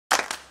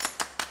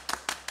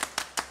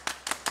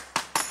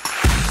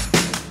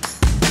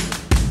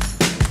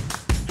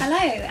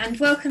and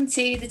welcome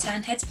to the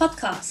Tern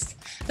podcast,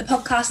 the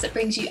podcast that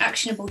brings you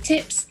actionable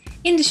tips,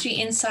 industry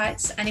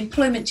insights and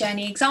employment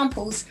journey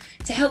examples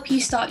to help you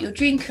start your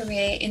dream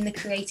career in the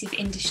creative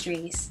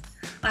industries.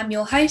 I'm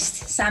your host,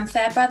 Sam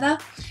Fairbrother,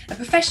 a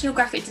professional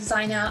graphic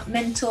designer,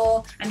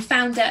 mentor and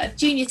founder of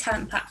junior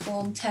talent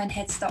platform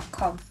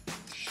turnheads.com.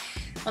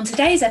 On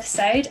today's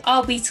episode,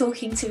 I'll be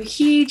talking to a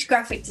huge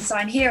graphic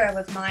design hero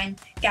of mine,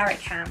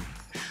 Garrick Hamm.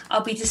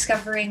 I'll be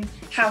discovering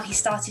how he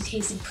started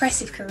his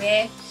impressive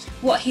career,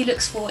 what he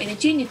looks for in a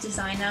junior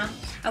designer,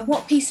 and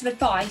what piece of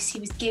advice he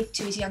would give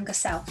to his younger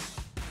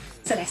self.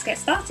 So let's get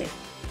started.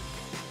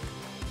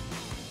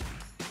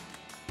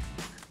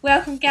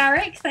 Welcome,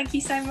 Garrick. Thank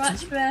you so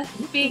much for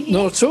being here.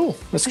 Not at all.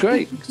 That's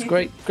great. It's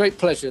great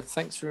pleasure.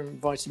 Thanks for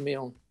inviting me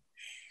on.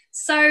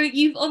 So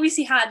you've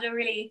obviously had a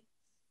really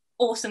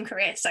awesome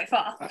career so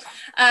far, but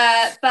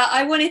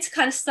I wanted to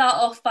kind of start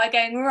off by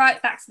going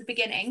right back to the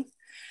beginning.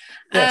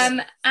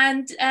 Yes.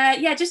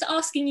 Just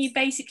asking you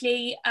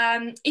basically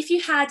if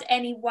you had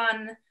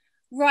anyone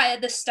right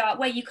at the start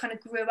where you kind of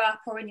grew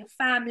up or in your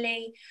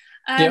family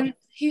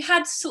who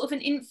had sort of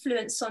an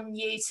influence on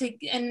you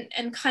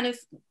and kind of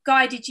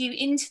guided you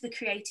into the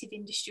creative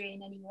industry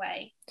in any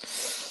way?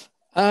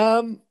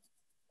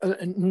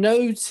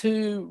 No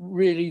to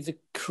really the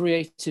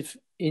creative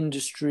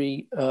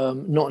industry,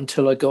 not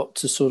until I got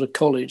to sort of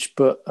college,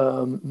 but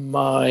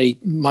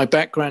my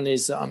background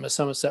is that I'm a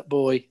Somerset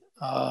boy.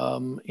 I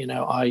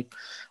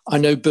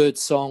know bird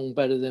song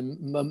better than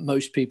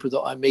most people that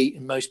I meet,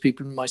 and most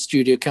people in my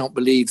studio can't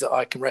believe that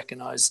I can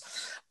recognize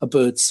a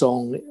bird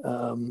song.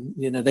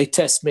 They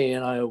test me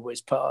and I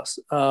always pass.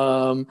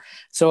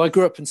 So I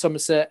grew up in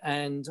Somerset,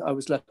 and I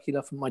was lucky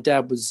enough, and my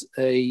dad was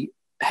a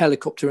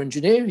helicopter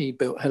engineer. He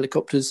built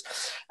helicopters,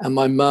 and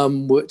my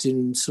mum worked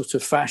in sort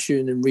of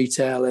fashion and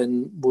retail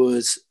and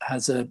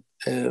has a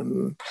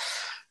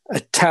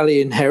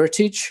Italian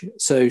heritage.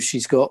 So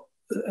she's got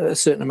a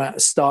certain amount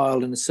of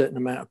style and a certain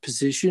amount of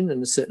position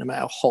and a certain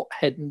amount of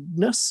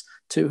hot-headedness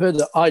to her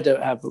that I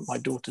don't have, but my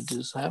daughter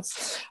does have.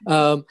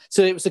 So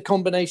it was a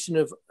combination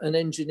of an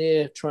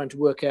engineer trying to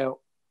work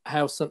out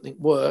how something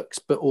works,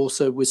 but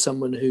also with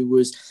someone who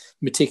was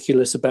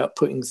meticulous about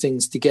putting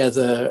things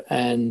together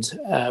and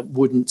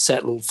wouldn't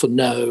settle for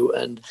no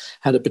and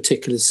had a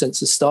particular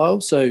sense of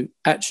style. So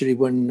actually,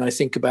 when I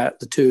think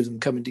about the two of them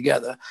coming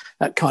together,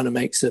 that kind of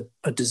makes a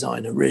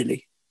designer,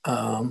 really.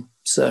 I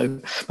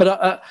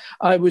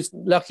was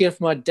lucky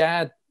enough. My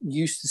dad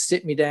used to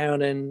sit me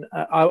down, and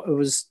I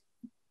was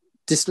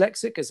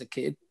dyslexic as a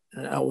kid,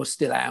 and I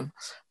still am.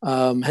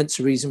 Hence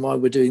the reason why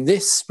we're doing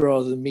this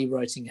rather than me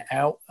writing it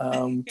out,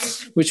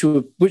 which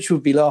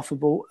would be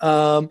laughable.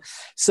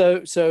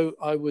 So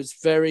I was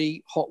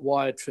very hot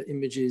wired for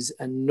images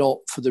and not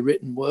for the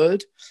written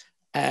word.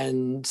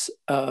 And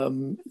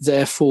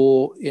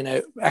therefore,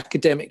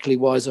 academically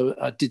wise,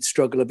 I did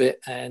struggle a bit.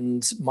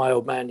 And my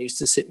old man used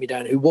to sit me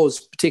down, who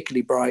was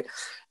particularly bright,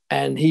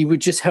 and he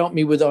would just help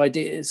me with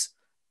ideas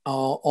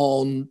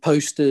on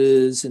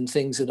posters and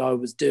things that I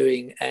was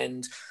doing.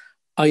 And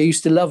I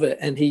used to love it.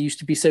 And he used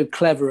to be so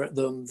clever at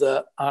them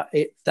that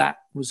that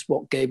was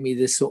what gave me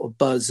this sort of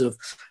buzz of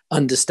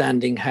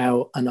understanding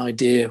how an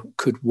idea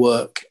could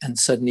work. And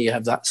suddenly you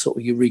have that sort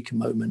of eureka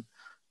moment.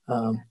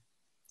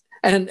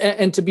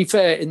 And to be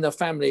fair, in the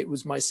family, it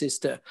was my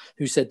sister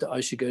who said that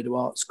I should go to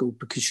art school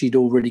because she'd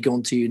already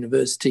gone to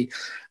university.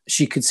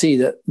 She could see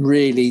that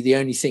really the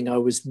only thing I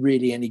was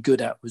really any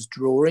good at was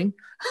drawing.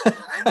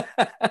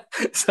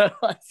 So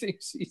I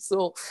think she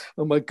thought,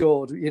 oh my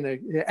God,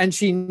 and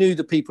she knew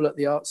the people at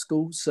the art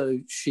school. So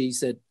she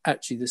said,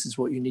 actually, this is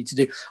what you need to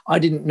do. I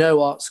didn't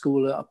know art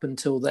school up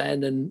until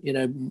then. And,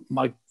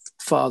 my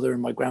father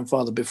and my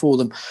grandfather before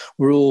them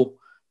were all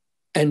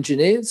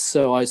engineers,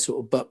 so I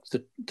sort of bucked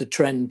the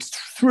trend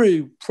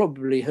through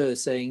probably her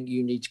saying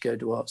you need to go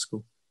to art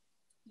school.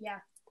 Yeah,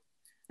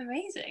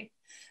 amazing.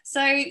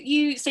 So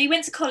you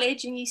went to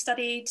college and you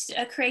studied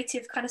a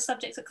creative kind of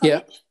subjects at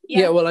college.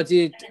 Yeah. Well, I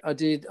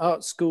did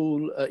art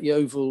school at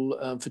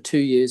Yeovil for 2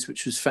 years,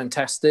 which was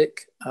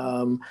fantastic.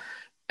 I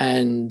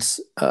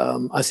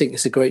think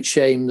it's a great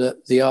shame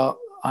that the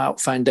art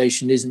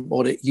foundation isn't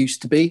what it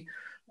used to be,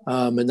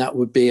 and that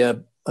would be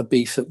a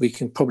beef that we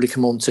can probably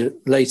come on to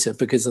later,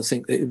 because I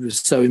think that it was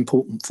so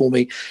important for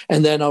me.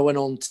 And then I went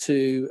on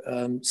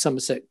to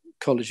Somerset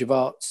College of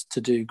Arts to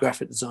do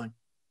graphic design.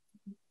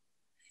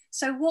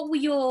 So what were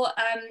your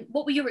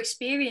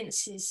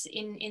experiences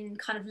in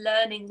kind of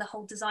learning the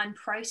whole design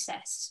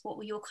process? What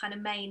were your kind of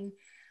main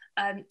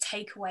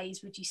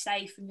takeaways, would you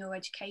say, from your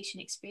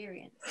education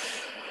experience?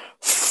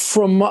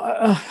 From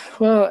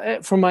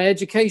my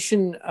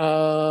education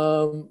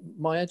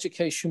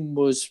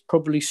was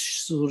probably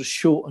sort of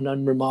short and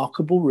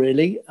unremarkable,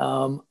 really.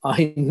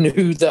 I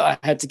knew that I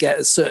had to get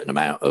a certain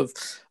amount of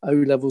O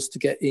levels to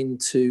get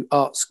into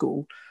art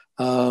school,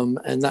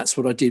 and that's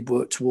what I did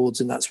work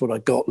towards, and that's what I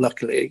got,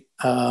 luckily.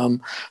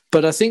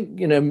 But I think,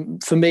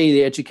 for me,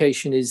 the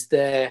education is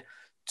there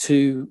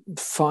to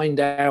find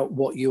out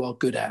what you are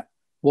good at,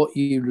 what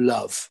you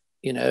love,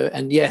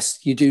 and yes,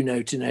 you do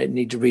need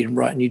to read and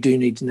write, and you do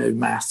need to know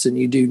maths, and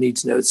you do need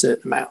to know a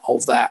certain amount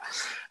of that,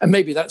 and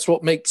maybe that's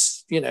what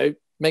makes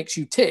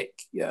you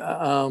tick.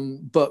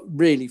 But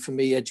really, for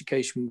me,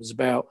 education was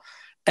about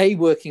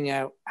working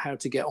out how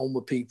to get on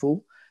with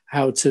people,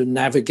 how to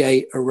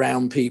navigate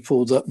around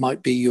people that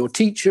might be your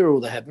teacher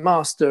or the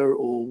headmaster,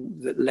 or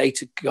that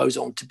later goes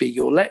on to be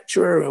your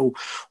lecturer,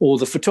 or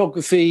the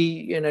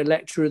photography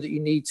lecturer that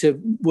you need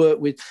to work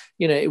with.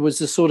 It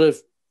was a sort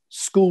of,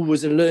 school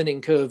was a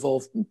learning curve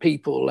of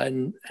people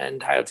and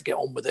how to get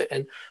on with it,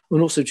 and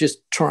also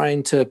just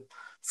trying to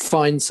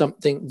find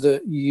something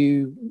that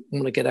you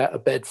want to get out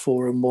of bed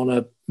for and want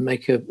to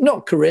make a,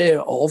 not career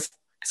of,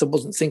 because I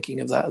wasn't thinking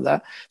of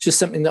that, just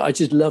something that I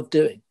just love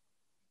doing.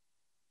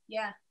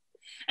 Yeah.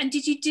 And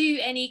did you do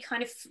any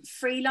kind of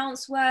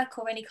freelance work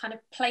or any kind of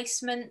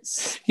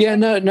placements? Yeah,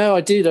 no,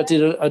 I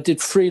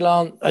did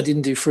freelance. I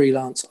didn't do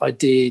freelance.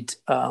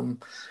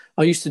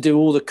 I used to do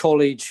all the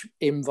college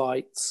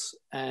invites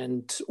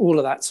and all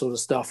of that sort of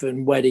stuff,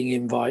 and wedding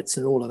invites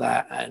and all of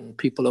that. And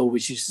people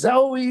always used to say,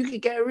 "Oh, you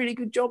could get a really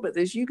good job at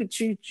this. You could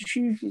choose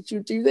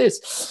to do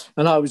this."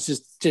 And I was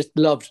just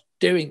loved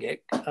doing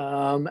it.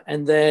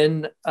 And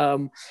then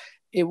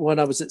when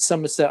I was at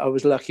Somerset, I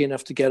was lucky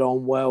enough to get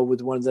on well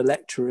with one of the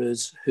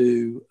lecturers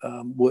who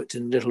worked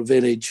in a little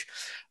village,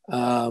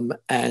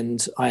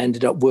 and I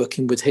ended up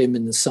working with him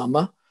in the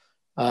summer.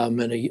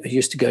 And I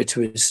used to go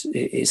to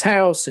his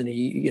house, and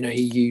he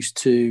used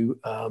to,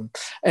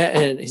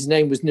 and his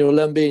name was Neil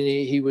Lumby,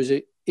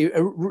 and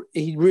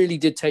he really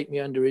did take me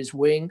under his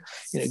wing.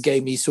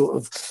 Gave me sort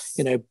of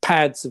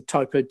pads of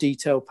typo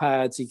detail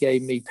pads. He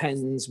gave me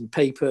pens and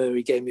paper.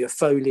 He gave me a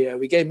folio.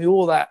 He gave me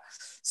all that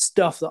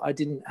stuff that I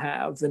didn't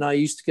have, and I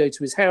used to go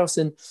to his house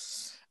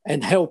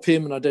and help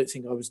him. And I don't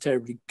think I was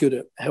terribly good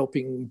at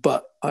helping,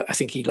 but I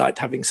think he liked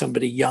having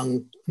somebody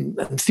young,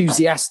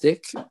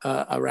 enthusiastic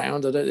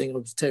around. I don't think I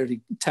was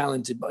terribly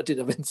talented, but I did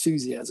have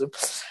enthusiasm.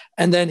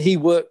 And then he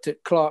worked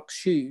at Clark's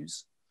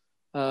Shoes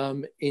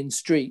in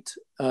Street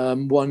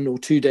 1 or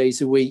 2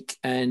 days a week,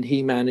 and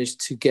he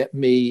managed to get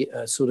me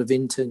a sort of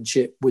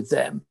internship with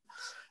them,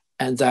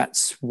 and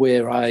that's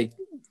where I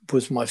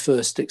was my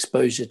first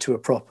exposure to a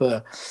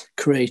proper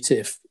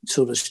creative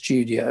sort of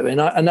studio.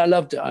 And I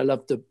loved it. I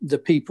loved the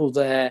people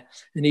there.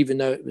 And even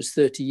though it was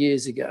 30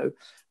 years ago,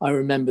 I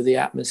remember the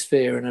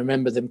atmosphere, and I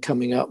remember them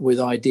coming up with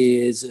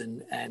ideas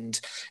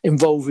and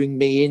involving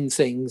me in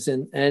things.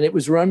 And it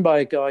was run by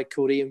a guy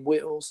called Ian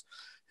Wills,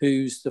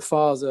 who's the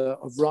father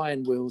of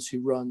Ryan Wills,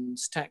 who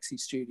runs Taxi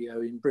Studio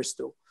in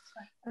Bristol.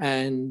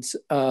 And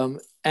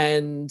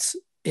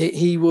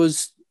he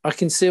was, I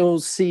can still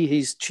see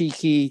his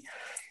cheeky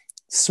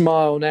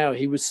smile now.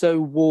 He was so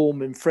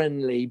warm and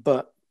friendly,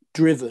 but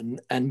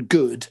driven and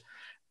good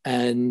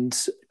and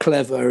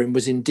clever, and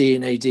was in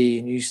D&AD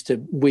and used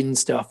to win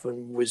stuff,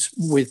 and was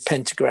with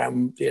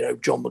Pentagram,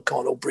 John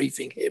McConnell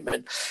briefing him,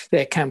 and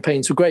their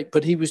campaigns were great.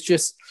 But he was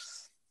just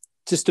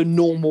a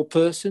normal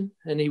person,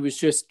 and he was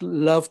just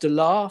loved to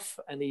laugh,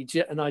 and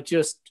I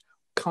just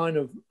kind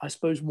of, I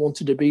suppose,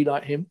 wanted to be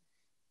like him,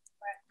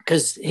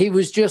 because he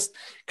was just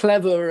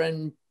clever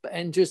and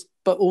just,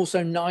 but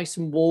also nice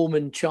and warm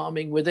and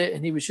charming with it,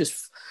 and he was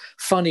just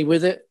funny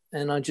with it.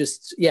 And I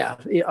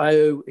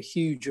owe a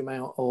huge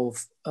amount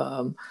of,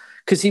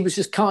 because he was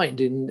just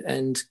kind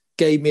and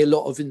gave me a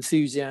lot of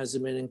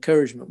enthusiasm and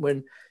encouragement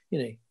when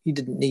he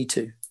didn't need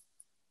to.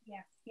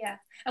 Yeah.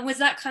 And was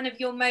that kind of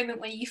your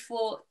moment when you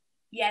thought,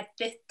 yeah,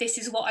 this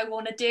is what I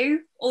want to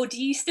do? Or do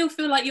you still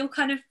feel like you're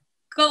kind of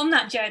got on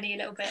that journey a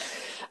little bit?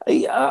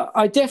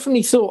 I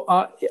definitely thought,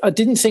 I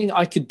didn't think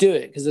I could do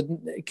it, because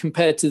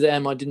compared to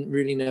them, I didn't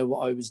really know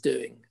what I was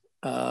doing.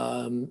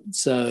 And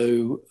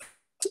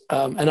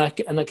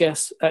I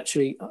guess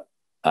actually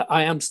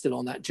I am still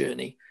on that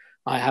journey.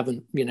 I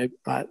haven't,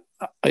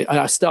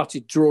 I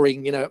started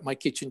drawing, at my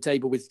kitchen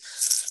table with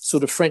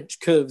sort of French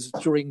curves,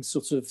 drawing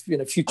sort of,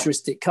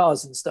 futuristic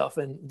cars and stuff,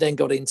 and then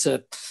got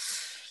into,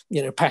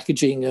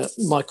 packaging at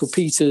Michael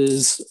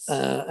Peters,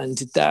 and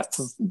did that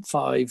for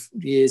 5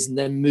 years, and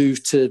then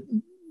moved to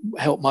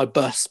help my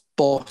boss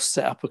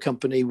set up a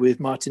company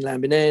with Martin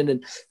Lambinen,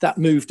 and that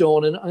moved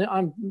on. And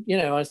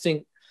I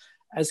think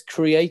as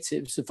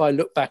creatives, if I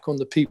look back on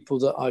the people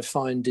that I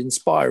find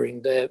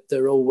inspiring,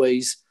 they're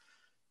always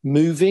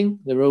moving.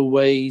 They're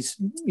always,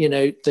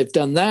 they've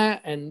done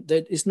that, and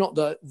it's not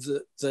that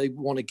they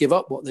want to give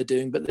up what they're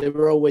doing, but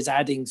they're always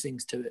adding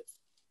things to it.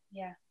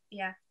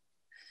 Yeah.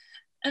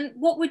 And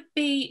what would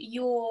be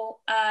your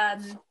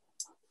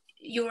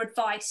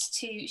advice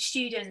to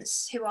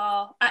students who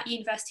are at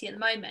university at the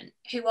moment,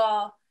 who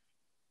are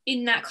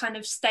in that kind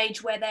of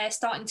stage where they're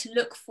starting to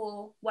look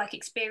for work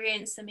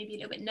experience and maybe a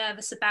little bit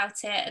nervous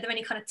about it? Are there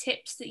any kind of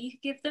tips that you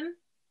could give them?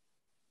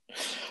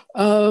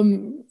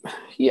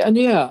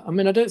 Yeah. I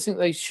mean, I don't think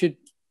they should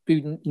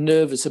be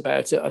nervous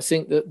about it. I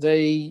think that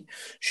they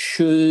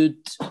should,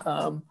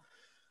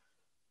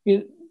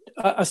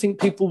 I think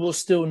people will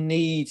still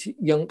need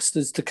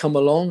youngsters to come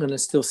along, and I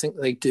still think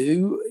they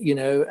do,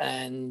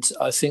 and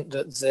I think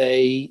that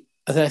they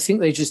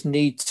just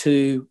need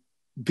to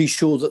be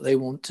sure that they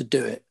want to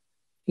do it.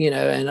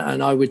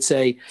 and I would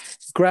say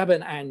grab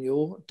an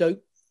annual. Don't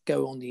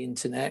go on the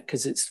internet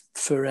because it's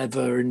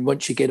forever, and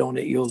once you get on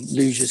it you'll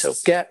lose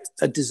yourself. Get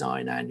a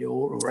design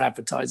annual or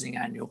advertising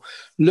annual,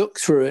 look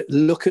through it,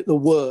 look at the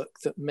work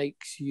that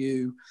makes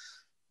you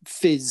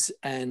fizz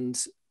and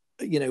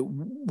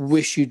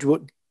wish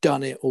you'd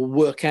done it, or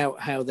work out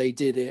how they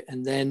did it,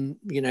 and then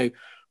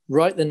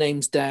write the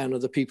names down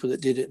of the people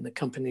that did it and the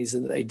companies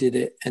that they did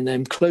it, and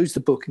then close the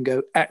book and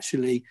go,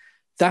 actually,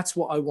 that's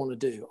what I want to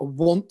do. I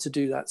want to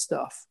do that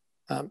stuff.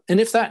 And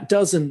if that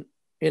doesn't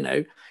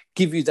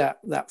give you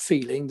that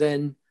feeling,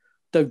 then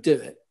don't do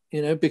it,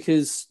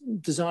 because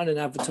design and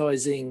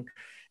advertising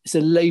is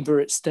a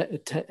labor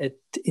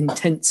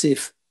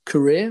intensive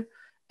career,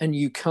 and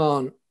you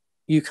can't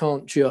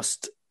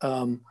just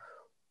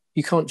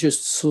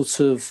sort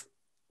of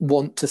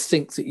want to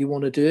think that you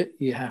want to do it.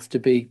 You have to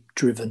be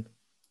driven.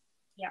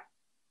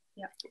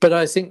 Yeah. But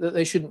I think that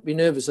they shouldn't be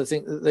nervous. I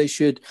think that they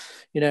should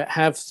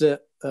have the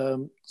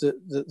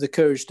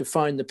courage to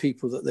find the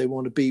people that they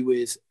want to be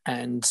with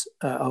and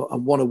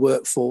want to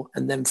work for,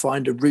 and then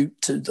find a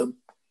route to them.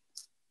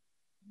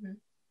 Mm-hmm.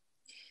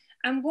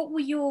 And what were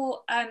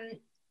your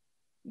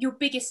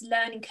biggest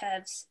learning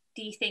curves,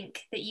 do you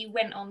think, that you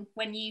went on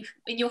in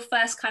your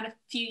first kind of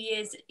few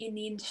years in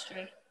the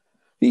industry?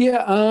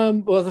 Yeah,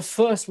 well, the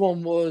first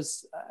one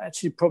was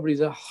actually probably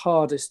the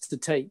hardest to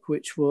take,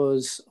 which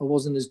was I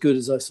wasn't as good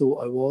as I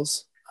thought I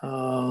was.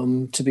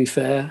 To be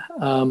fair,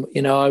 I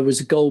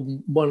was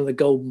one of the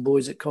golden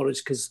boys at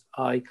college because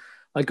I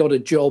got a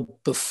job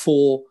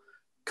before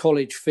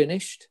college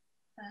finished.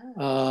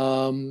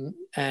 And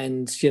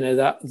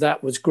that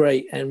was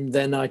great. And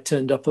then I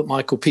turned up at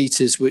Michael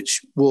Peters,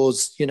 which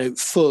was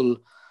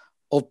full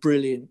of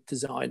brilliant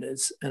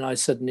designers, and I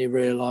suddenly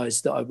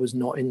realized that I was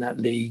not in that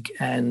league.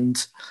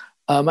 And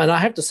I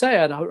have to say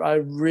I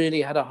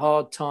really had a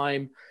hard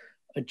time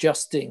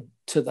adjusting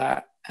to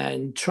that,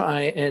 and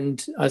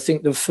I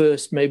think the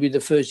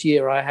first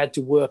year I had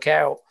to work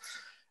out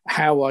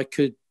how I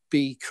could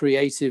be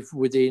creative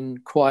within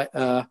quite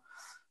a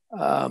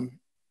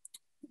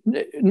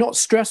not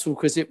stressful,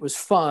 because it was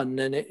fun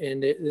and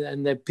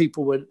the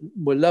people were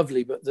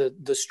lovely, but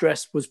the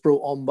stress was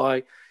brought on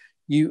by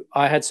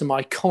I had some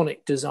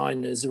iconic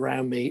designers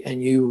around me,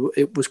 and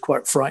it was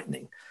quite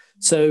frightening.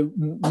 So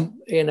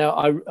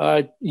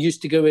I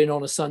used to go in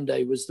on a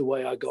Sunday was the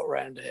way I got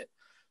around it,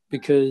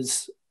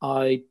 because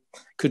I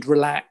could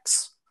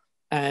relax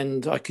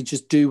and I could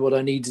just do what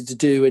I needed to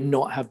do and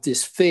not have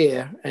this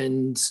fear.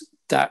 And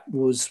that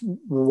was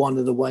one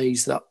of the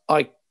ways that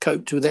I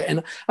coped with it.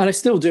 And I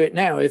still do it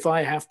now. If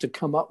I have to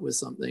come up with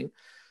something,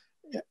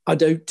 I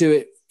don't do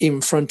it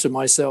in front of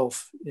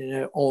myself,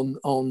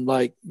 on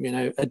like,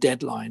 a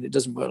deadline. It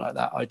doesn't work like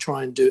that. I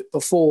try and do it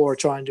before. I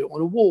try and do it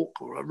on a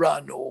walk or a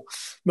run or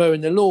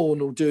mowing the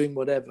lawn or doing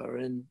whatever.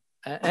 And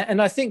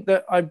I think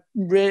that I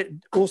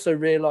also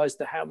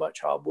realized how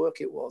much hard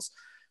work it was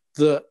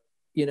that,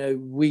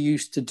 we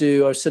used to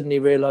do. I suddenly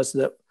realized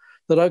that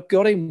I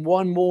got in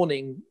one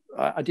morning,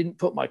 I didn't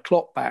put my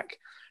clock back,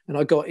 and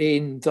I got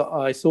in that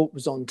I thought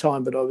was on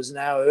time, but I was an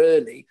hour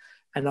early.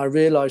 And I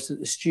realized that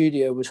the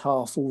studio was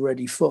half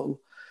already full.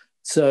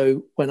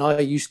 So when I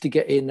used to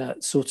get in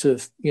at sort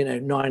of,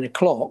 9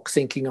 o'clock,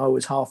 thinking I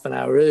was half an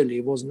hour early,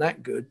 it wasn't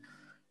that good.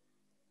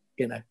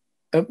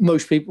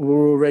 Most people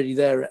were already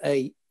there at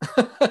 8.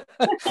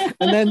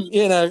 And then,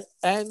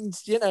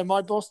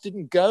 my boss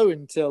didn't go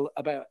until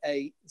about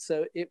 8.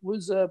 So it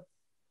was a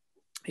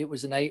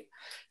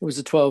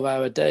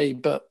 12-hour day.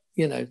 But,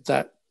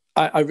 that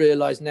I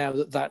realize now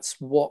that that's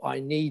what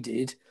I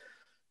needed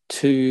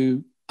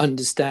to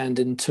understand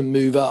and to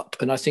move up.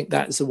 And I think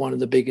that's one of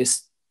the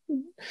biggest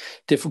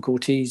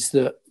difficulties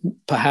that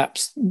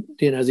perhaps,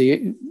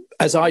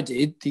 as I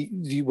did,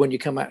 when you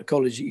come out of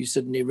college, you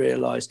suddenly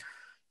realize,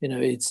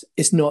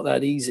 it's not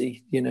that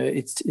easy.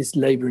 It's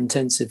labor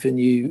intensive, and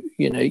you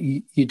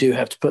do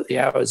have to put the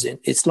hours in.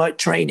 It's like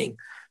training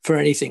for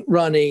anything,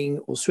 running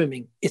or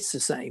swimming. It's the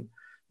same,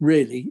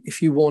 really.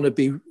 If you want to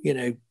be,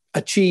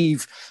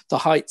 achieve the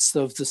heights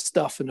of the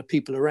stuff and the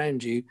people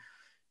around you,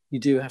 you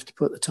do have to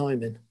put the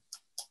time in.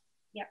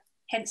 Yeah.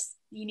 Hence,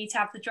 you need to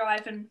have the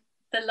drive and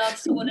the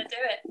love to want to do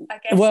it, I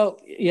guess. Well,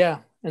 yeah,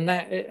 and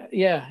that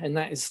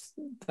is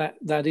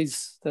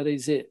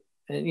it.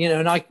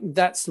 And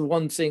that's the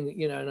one thing,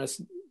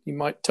 you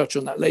might touch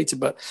on that later,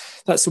 but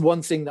that's the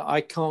one thing that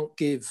I can't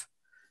give,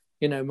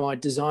 my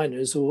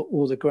designers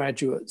or the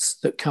graduates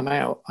that come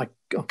out. I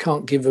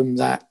can't give them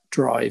that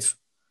drive.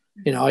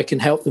 I can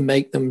help them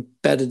make them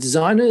better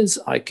designers.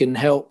 I can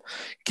help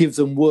give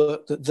them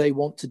work that they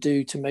want to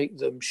do to make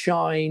them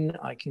shine.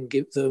 I can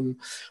give them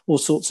all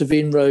sorts of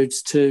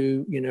inroads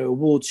to,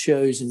 awards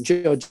shows and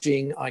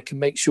judging. I can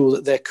make sure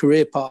that their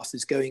career path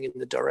is going in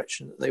the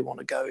direction that they want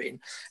to go in.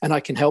 And I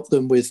can help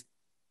them with,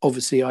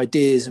 obviously,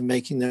 ideas and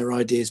making their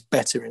ideas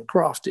better and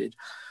crafted.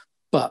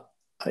 But,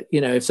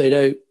 if they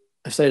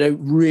don't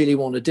really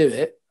want to do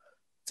it,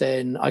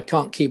 then I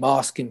can't keep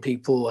asking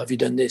people, have you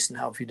done this and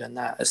how have you done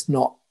that? It's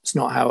not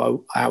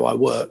how I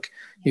work.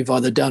 You've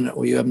either done it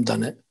or you haven't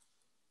done it.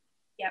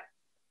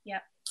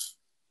 Yep.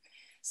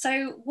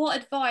 So what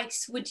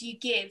advice would you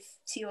give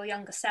to your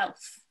younger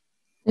self?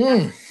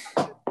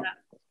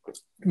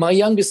 My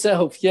younger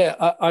self,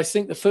 yeah, I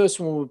think the first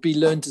one would be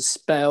learn to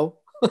spell.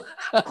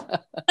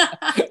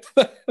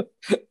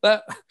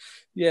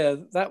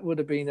 that would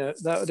have been a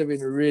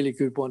really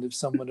good one if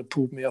someone had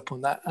pulled me up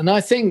on that. And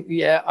I think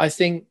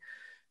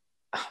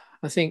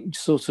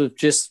sort of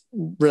just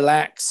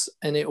relax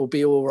and it will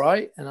be all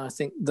right. And I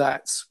think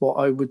that's what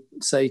I would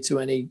say to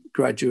any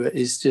graduate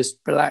is just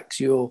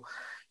relax. You'll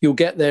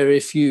get there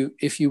if you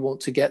want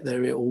to get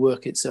there. It will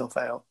work itself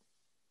out.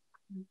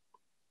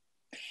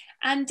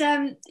 And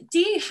do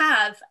you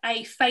have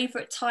a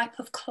favourite type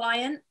of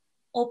client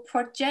or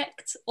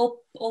project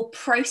or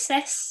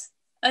process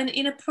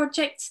in a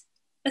project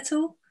at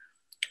all?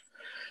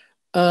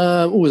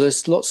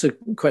 There's lots of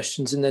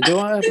questions in there. Do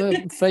I have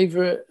a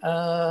favourite?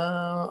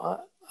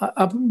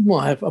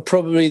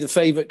 Probably the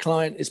favourite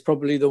client is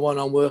probably the one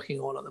I'm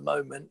working on at the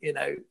moment,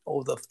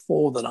 or the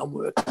four that I'm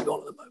working on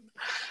at the moment.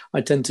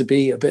 I tend to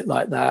be a bit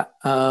like that.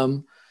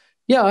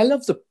 I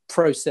love the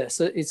process.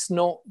 It's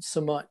not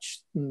so much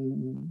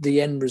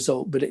the end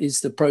result, but it is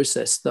the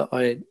process that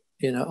I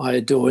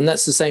adore. And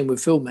that's the same with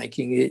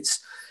filmmaking.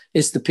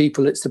 It's the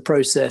people, it's the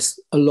process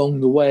along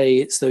the way.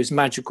 It's those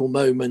magical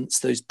moments,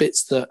 those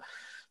bits that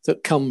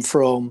come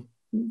from,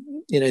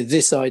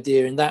 this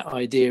idea and that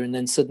idea, and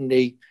then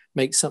suddenly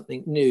make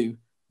something new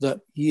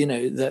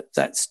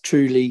that's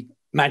truly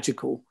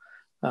magical.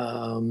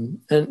 So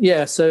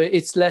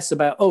it's less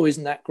about,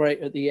 isn't that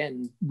great at the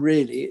end?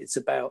 Really, it's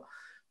about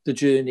the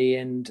journey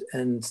and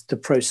the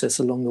process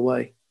along the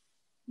way.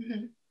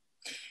 Mm-hmm.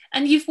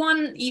 And you've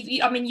won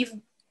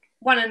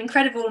an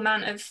incredible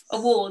amount of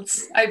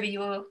awards over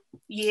your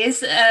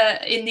years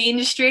in the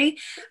industry,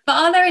 but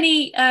are there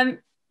any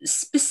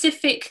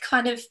specific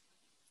kind of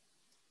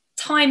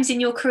times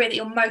in your career that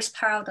you're most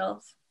proud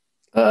of?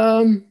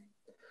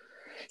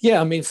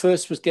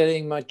 First was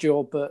getting my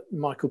job at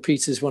Michael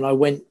Peters when I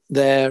went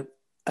there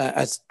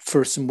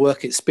for some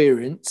work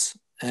experience,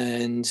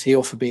 and he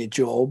offered me a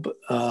job.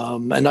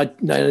 And I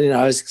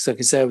as I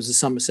say, I was a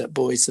Somerset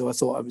boy, so I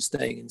thought I was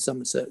staying in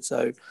Somerset.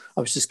 So I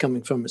was just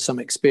coming from some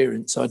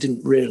experience. So I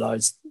didn't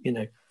realise,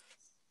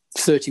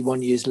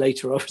 31 years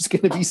later, I was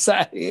going to be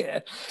sat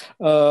here.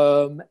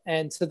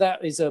 And so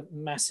that is a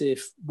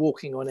massive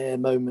walking on air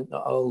moment that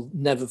I'll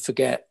never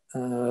forget.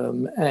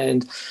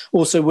 And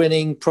also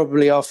winning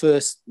probably our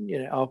first,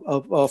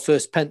 our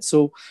first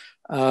pencil,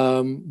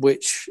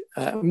 which,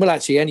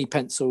 actually any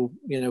pencil,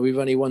 we've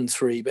only won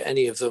 3, but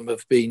any of them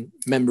have been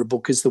memorable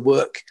because the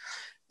work,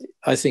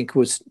 I think,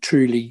 was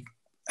truly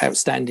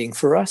outstanding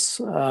for us.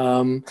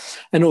 And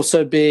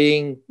also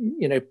being,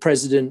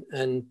 president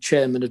and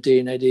chairman of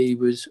D&AD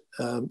was,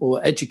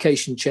 or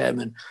education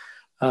chairman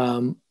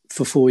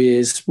for 4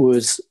 years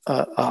was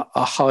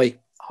a high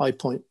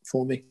point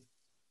for me.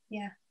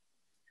 Yeah,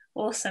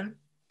 awesome.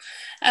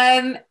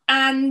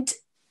 And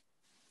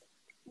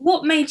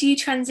what made you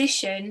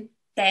transition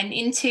then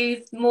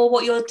into more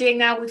what you're doing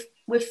now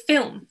with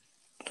film?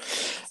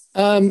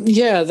 I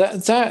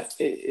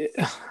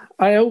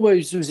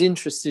always was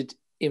interested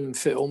in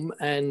film,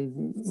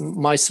 and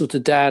my sort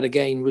of dad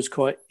again was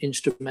quite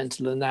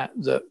instrumental in that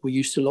we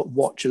used to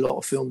watch a lot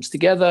of films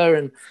together,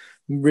 and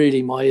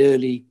really my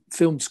early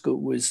film school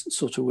was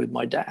sort of with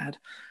my dad.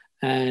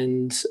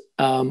 And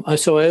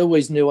so I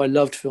always knew I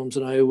loved films,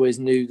 and I always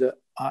knew that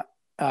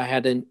I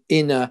had an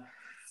inner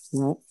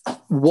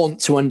want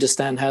to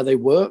understand how they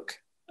work.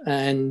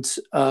 And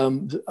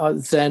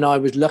then I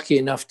was lucky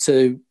enough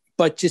to,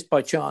 just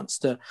by chance,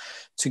 to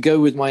go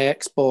with my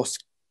ex-boss,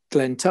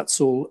 Glenn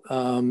Tutzel,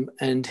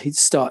 and he'd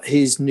start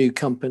his new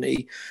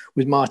company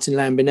with Martin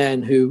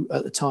Lambinen, who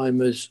at the time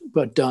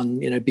had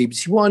done,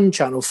 BBC One,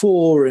 Channel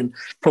 4, and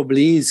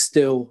probably is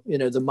still,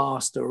 the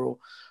master or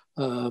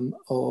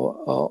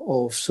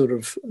sort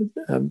of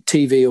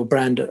TV or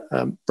brand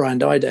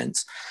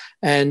idents.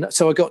 And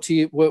so I got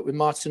to work with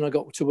Martin. I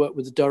got to work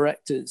with the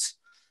directors,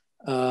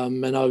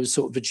 and I was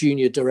sort of a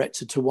junior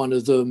director to one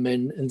of them.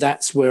 And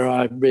that's where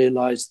I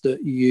realized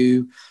that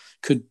you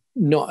could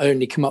not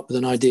only come up with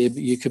an idea,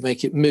 but you could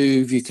make it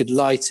move, you could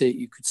light it,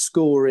 you could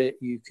score it,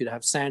 you could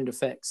have sound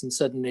effects. And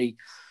suddenly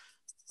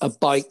a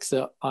bike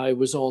that I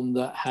was on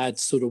that had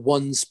sort of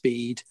 1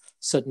 speed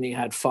suddenly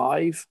had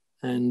 5.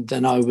 And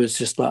then I was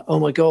just like, oh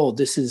my God,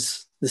 this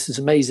is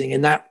amazing.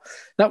 And that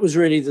was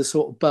really the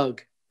sort of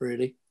bug,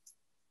 really.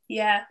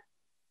 Yeah.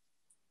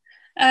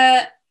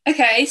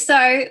 Okay,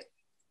 so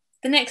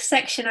the next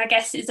section, I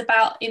guess, is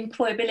about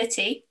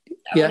employability.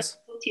 Yes.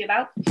 I want to talk to you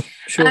about.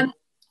 Sure.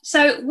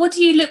 So what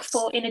do you look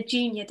for in a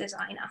junior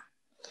designer?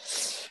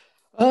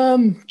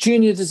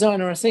 Junior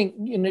designer, I think,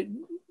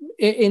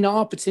 in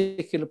our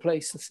particular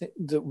place, I think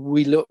that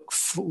we look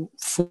for,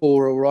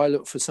 or I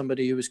look for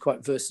somebody who is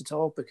quite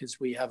versatile, because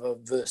we have a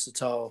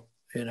versatile,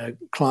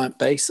 client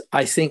base.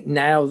 I think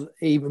now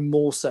even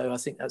more so, I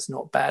think that's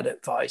not bad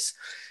advice,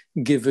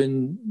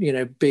 given,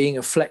 being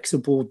a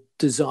flexible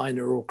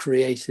designer or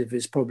creative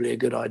is probably a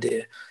good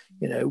idea.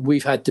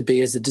 We've had to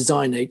be, as a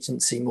design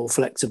agency, more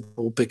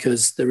flexible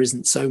because there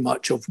isn't so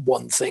much of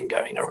one thing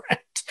going around.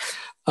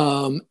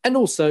 And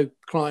also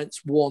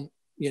clients want,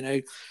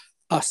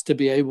 us to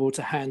be able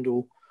to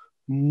handle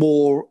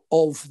more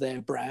of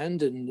their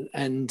brand.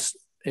 And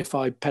if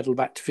I pedal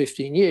back to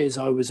 15 years,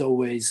 I was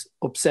always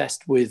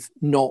obsessed with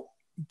not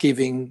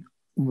giving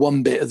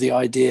one bit of the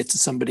idea to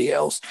somebody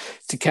else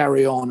to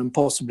carry on and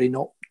possibly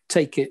not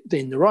take it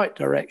in the right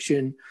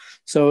direction.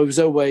 So it was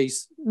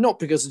always not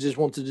because I just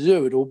wanted to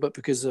do it all, but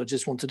because I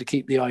just wanted to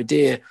keep the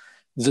idea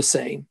the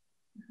same.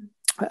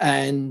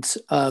 And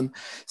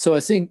so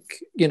I think,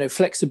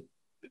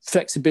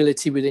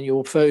 flexibility within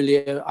your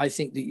portfolio. I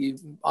think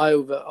that I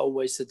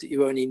always said that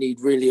you only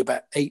need really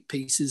about 8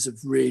 pieces of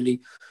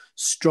really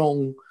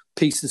strong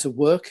pieces of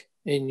work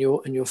in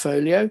your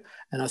folio.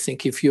 And I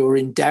think if you're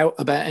in doubt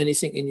about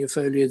anything in your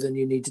folio, then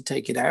you need to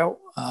take it out.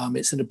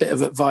 It's a bit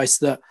of advice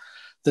that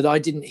I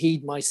didn't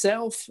heed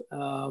myself.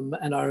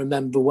 And I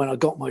remember when I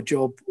got my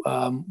job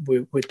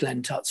with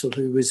Glenn Tutzel,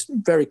 who was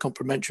very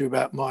complimentary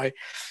about my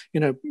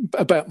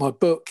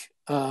book.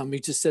 He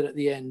just said at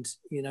the end,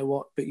 you know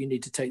what, but you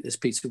need to take this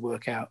piece of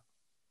work out.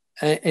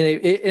 And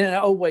it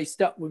always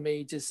stuck with me.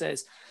 He just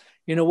says,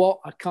 you know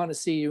what, I kind of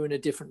see you in a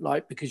different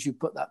light because you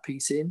put that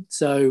piece in.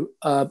 So,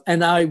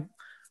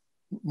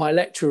 my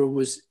lecturer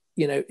was,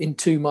 in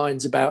two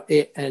minds about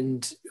it.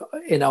 And,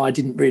 I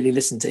didn't really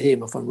listen to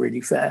him, if I'm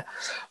really fair.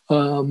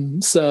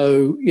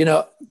 So,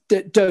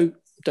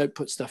 don't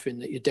put stuff in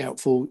that you're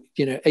doubtful,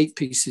 8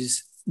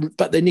 pieces,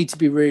 but they need to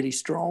be really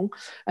strong.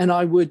 And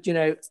I would,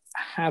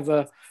 have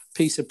a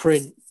piece of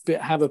print,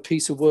 but have a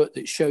piece of work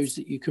that shows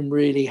that you can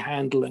really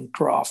handle and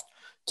craft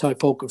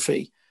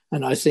typography.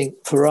 And I think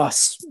for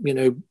us,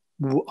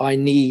 I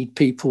need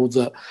people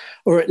that,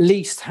 or at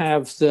least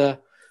have the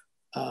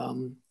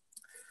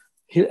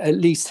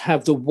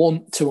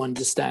want to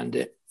understand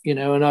it,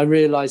 And I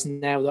realise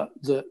now that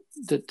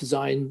the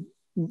design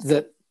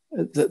that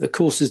the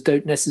courses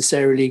don't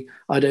necessarily,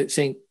 I don't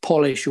think,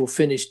 polish or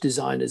finish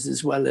designers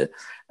as well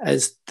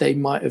as they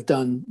might have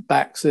done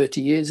back 30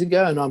 years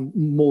ago. And I'm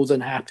more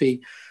than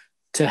happy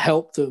to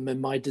help them,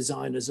 and my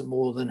designers are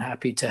more than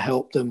happy to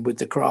help them with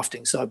the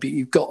crafting side. But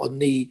you've got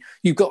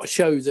to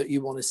show that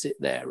you want to sit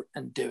there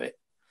and do it.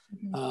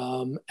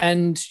 Mm-hmm.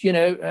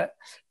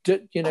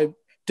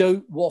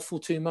 Don't waffle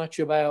too much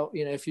about,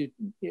 if you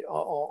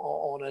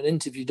on an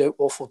interview, don't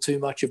waffle too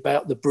much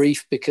about the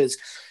brief, because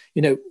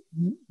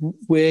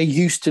we're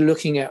used to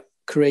looking at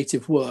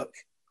creative work.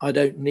 I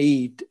don't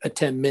need a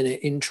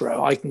 10-minute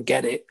intro. I can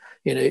get it.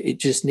 It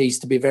just needs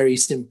to be very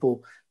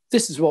simple.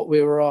 This is what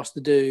we were asked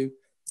to do,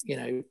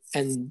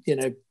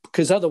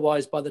 because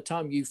otherwise, by the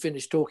time you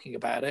finish talking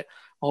about it,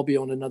 I'll be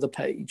on another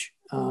page.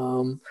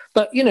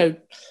 But my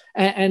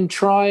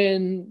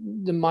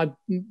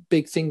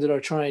big thing that I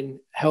try and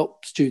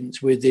help students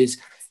with is,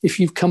 if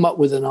you've come up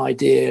with an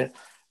idea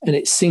and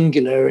it's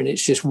singular and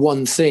it's just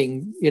one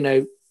thing,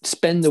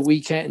 spend the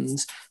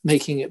weekends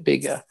making it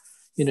bigger.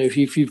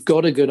 If you've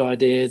got a good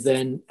idea,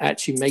 then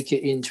actually make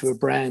it into a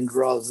brand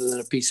rather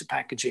than a piece of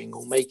packaging,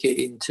 or make it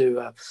into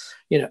a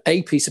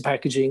piece of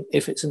packaging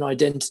if it's an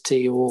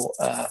identity, or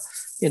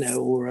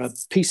or a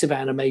piece of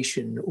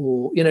animation,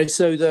 or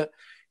so that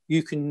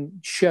you can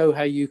show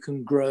how you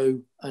can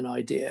grow an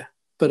idea.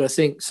 But I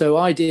think so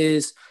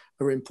ideas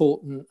are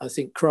important. I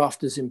think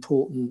craft is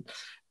important,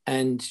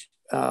 and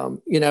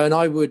and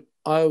I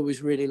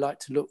always really like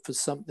to look for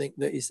something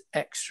that is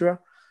extra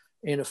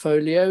in a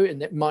folio,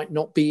 and it might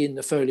not be in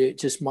the folio, it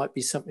just might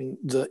be something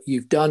that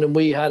you've done. And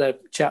we had a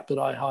chap that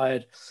I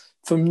hired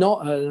from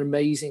not an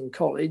amazing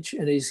college,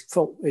 and his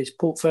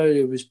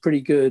portfolio was pretty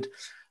good,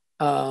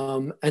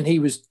 and he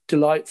was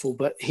delightful,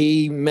 but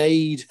he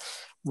made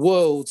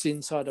worlds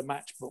inside of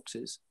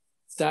matchboxes.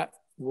 That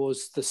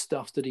was the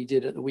stuff that he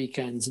did at the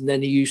weekends, and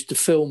then he used to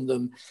film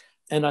them.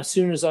 And as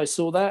soon as I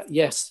saw that,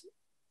 yes,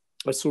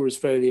 I saw his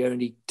folio,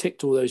 and he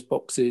ticked all those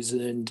boxes.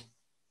 And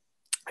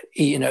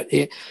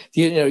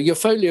your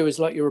folio is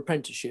like your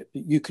apprenticeship.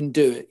 You can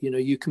do it.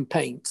 You can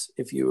paint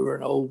if you were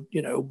an old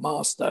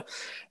master,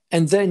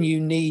 and then you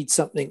need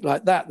something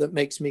like that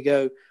makes me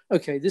go,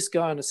 okay, this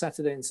guy on a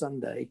Saturday and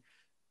Sunday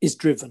is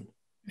driven,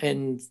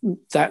 and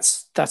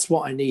that's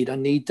what I need. I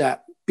need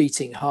that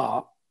beating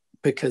heart,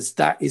 because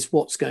that is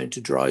what's going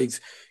to drive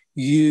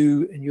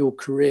you and your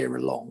career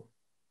along.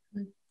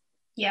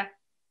 Yeah.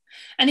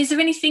 And is there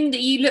anything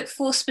that you look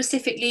for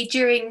specifically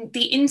during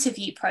the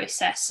interview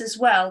process as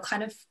well,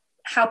 kind of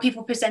how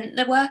people present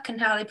their work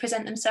and how they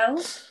present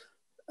themselves?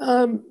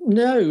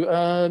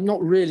 No,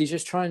 not really.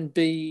 Just try and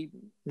be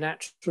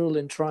natural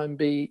and try and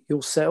be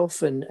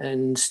yourself,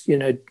 and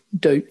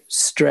don't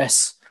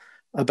stress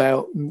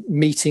about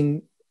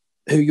meeting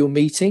who you're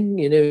meeting.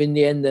 In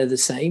the end, they're the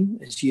same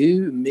as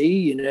you and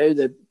me.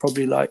 They're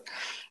probably like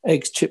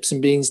eggs, chips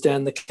and beans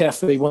down the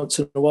cafe once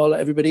in a while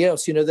like everybody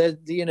else. They're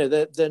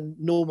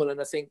normal.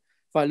 And I think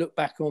if I look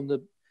back on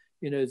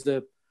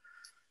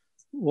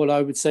what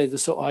I would say the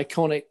sort of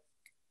iconic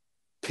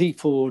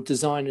people or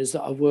designers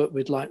that I've worked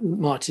with, like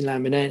Martin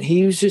Laminette,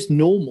 he was just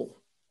normal.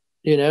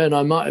 and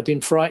I might have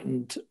been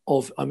frightened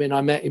of, I mean,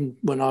 I met him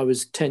when I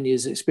was 10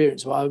 years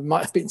experience, but I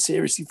might have been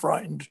seriously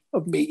frightened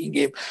of meeting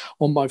him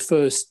on my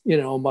first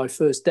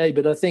day.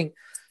 But I think,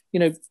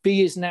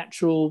 be as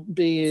natural,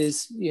 be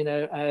as,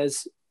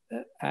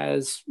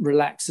 as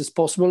relaxed as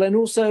possible, and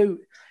also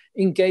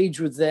engage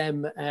with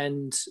them,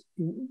 and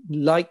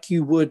like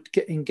you would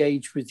get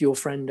engaged with your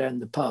friend down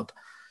the pub,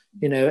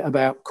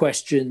 about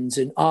questions,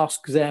 and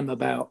ask them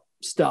about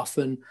stuff,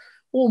 and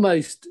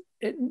almost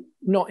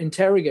not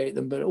interrogate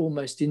them, but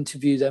almost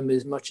interview them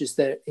as much as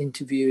they're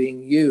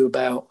interviewing you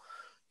about,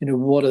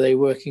 what are they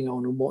working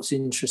on and what's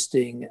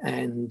interesting.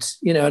 And,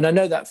 and I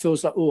know that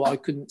feels like, oh, I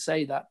couldn't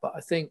say that, but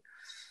I think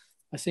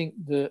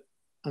that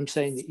I'm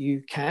saying that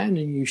you can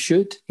and you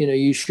should,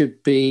 you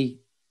should be,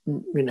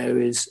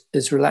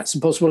 as relaxed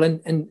as possible,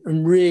 and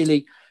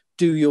really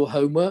do your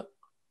homework,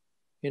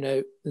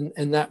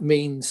 and that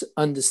means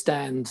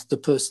understand the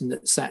person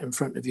that sat in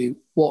front of you.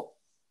 What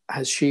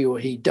has she or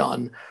he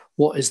done?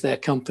 What has their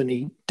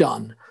company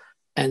done?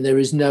 And there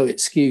is no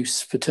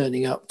excuse for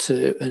turning up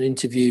to an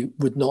interview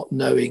with not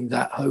knowing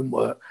that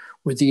homework.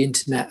 With the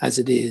internet as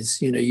it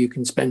is, you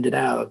can spend an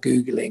hour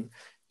Googling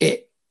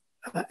it,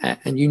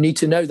 and you need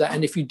to know that.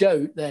 And if you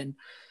don't, then,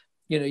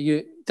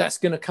 that's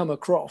going to come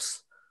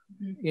across,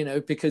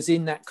 because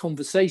in that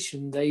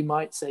conversation, they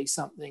might say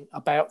something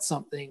about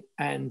something,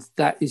 and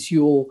that is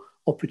your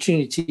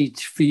opportunity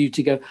for you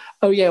to go,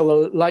 oh yeah,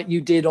 well, like you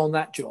did on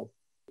that job.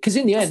 Because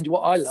in the end,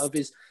 what I love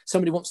is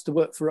somebody wants to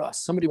work for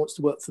us, somebody wants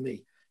to work for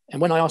me. And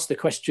when I ask the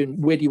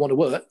question, where do you want to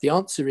work? The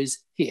answer is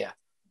here.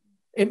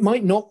 It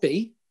might not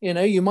be,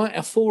 you might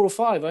have 4 or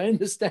 5. I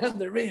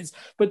understand there is,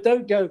 but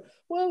don't go,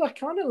 well, I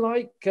kind of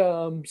like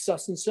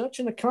such and such,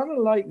 and I kind of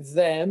like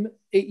them.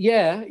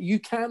 Yeah, you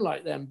can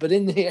like them. But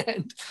in the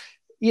end,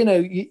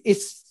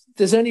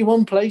 there's only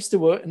one place to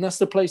work, and that's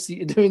the place that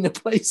you're doing the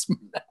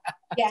placement.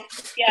 Yeah.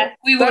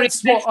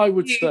 That's what I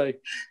would say.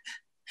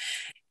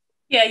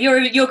 Yeah,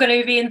 you're going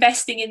to be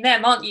investing in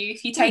them, aren't you,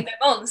 if you take them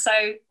on? So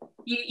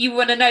you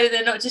want to know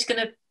they're not just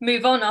going to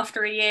move on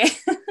after a year.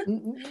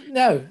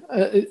 No,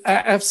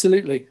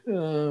 absolutely.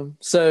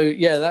 So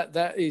yeah,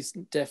 that is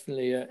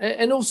definitely,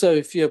 and also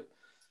if you're,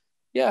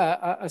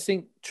 I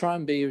think try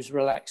and be as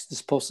relaxed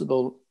as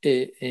possible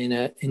in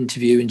an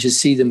interview, and just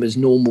see them as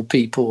normal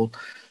people.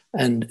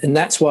 And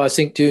that's why I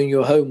think doing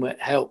your homework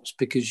helps,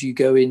 because you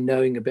go in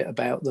knowing a bit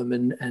about them,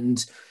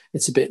 and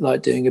it's a bit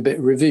like doing a bit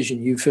of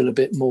revision. You feel a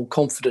bit more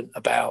confident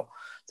about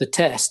the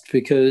test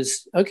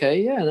because,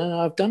 okay, yeah, no,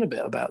 I've done a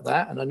bit about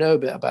that, and I know a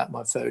bit about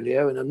my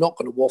folio, and I'm not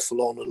going to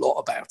waffle on a lot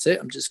about it.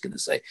 I'm just going to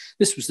say,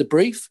 this was the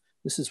brief.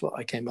 This is what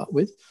I came up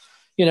with,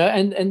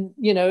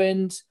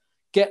 and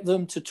get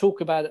them to talk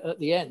about it at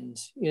the end.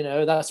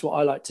 That's what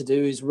I like to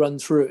do, is run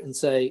through it and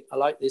say, I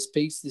like this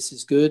piece. This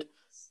is good.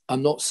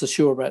 I'm not so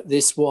sure about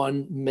this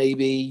one.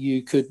 Maybe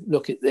you could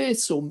look at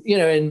this, or,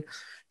 and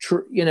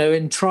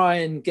try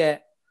and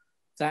get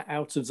that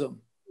out of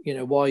them,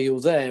 while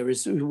you're there,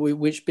 is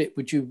which bit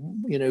would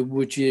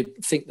you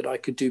think that I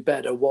could do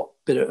better? What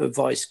bit of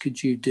advice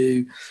could you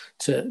do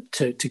to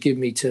give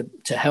me to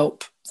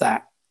help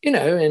that,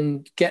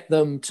 and get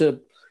them to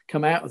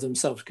come out of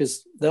themselves,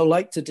 because they'll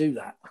like to do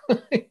that.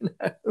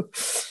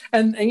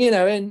 And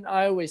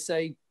I always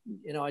say,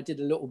 I did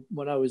a little,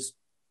 when I was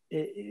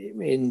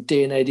in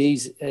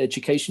D&AD's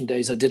education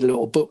days, I did a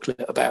little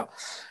booklet about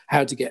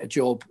how to get a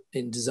job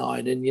in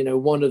design. And,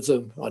 one of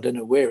them, I don't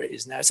know where it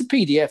is now, it's a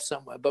PDF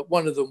somewhere, but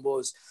one of them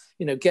was,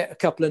 get a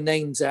couple of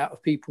names out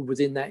of people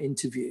within that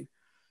interview.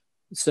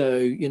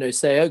 So,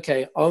 say,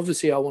 okay,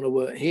 obviously I want to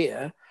work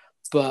here,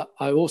 but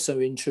I'm also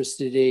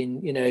interested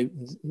in,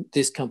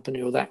 this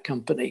company or that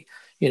company.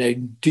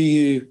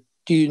 Do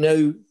you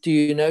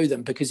know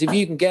them? Because if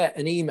you can get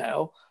an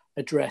email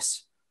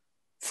address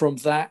from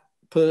that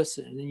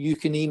person and you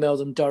can email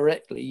them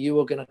directly, you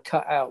are going to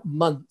cut out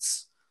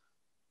months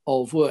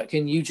of work.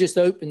 And you just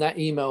open that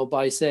email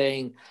by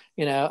saying,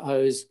 I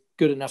was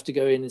good enough to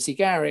go in and see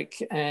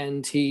Garrick,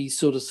 and he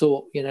sort of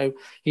thought,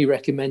 he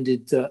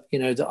recommended that,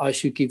 that I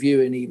should give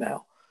you an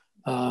email.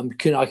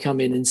 Can I come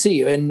in and see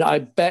you? And I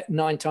bet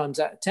 9 times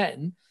out of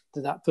 10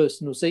 that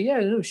person will say, yeah,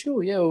 no,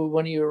 sure, yeah, well,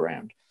 when are you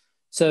around?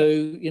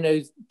 So,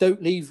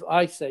 don't leave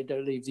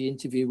the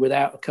interview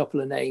without a couple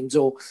of names,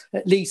 or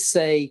at least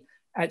say,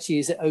 actually,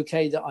 is it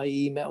okay that I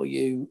email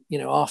you,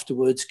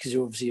 afterwards? Because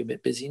you're obviously a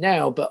bit busy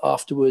now, but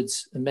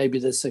afterwards, and maybe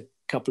there's a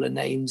couple of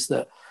names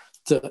that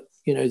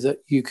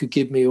you could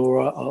give me,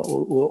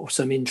 or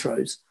some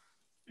intros.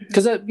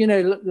 Because,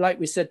 like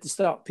we said to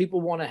start,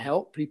 people want to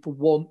help, people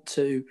want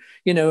to,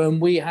 and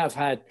we have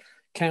had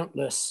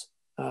countless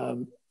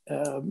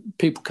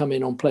people come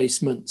in on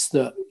placements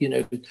that,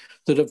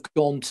 that have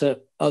gone to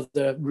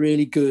other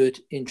really good,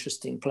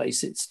 interesting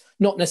places,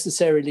 not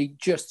necessarily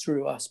just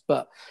through us,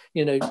 but,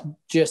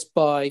 just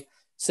by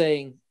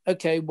saying,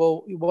 okay,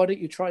 well, why don't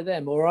you try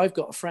them? Or I've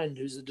got a friend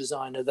who's a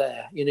designer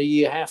there.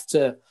 You have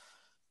to,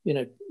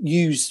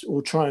 use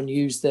or try and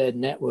use their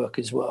network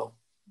as well.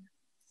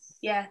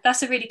 Yeah,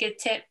 that's a really good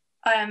tip.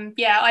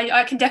 Yeah,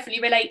 I can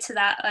definitely relate to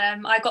that.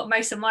 I got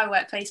most of my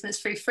work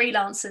placements through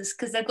freelancers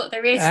because they've got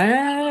their ears.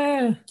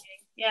 Yeah,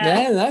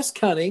 Yeah, that's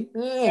cunning.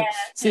 Yeah.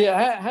 See,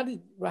 yeah. how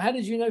did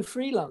you know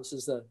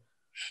freelancers though?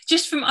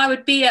 Just from, I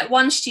would be at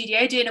one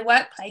studio doing a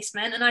work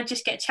placement, and I'd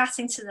just get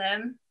chatting to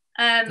them,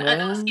 and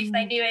ask if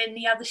they knew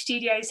any other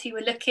studios who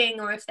were looking,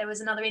 or if there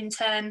was another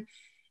intern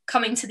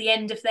coming to the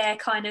end of their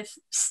kind of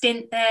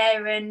stint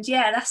there. And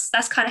yeah,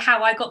 that's kind of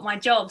how I got my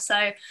job.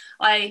 So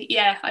I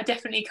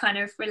definitely kind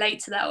of relate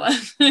to that one.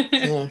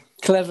 Yeah,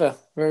 clever,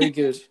 very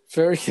good,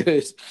 very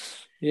good.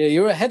 Yeah,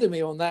 you're ahead of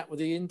me on that with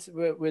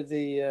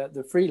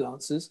the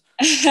freelancers.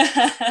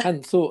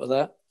 Hadn't thought of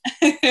that.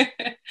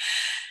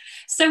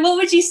 So what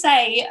would you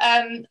say,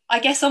 I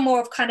guess on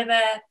more of kind of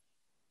a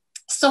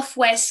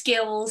software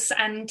skills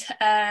and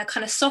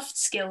kind of soft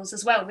skills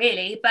as well,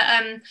 really, but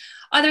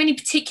are there any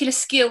particular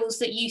skills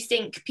that you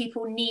think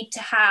people need to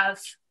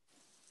have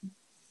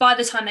by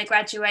the time they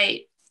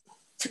graduate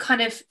to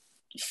kind of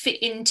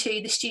fit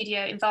into the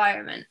studio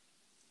environment?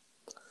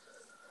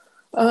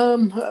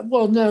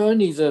 Well, no,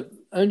 only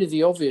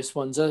the obvious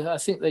ones. I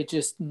think they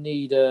just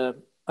need I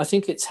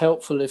think it's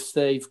helpful if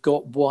they've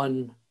got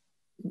one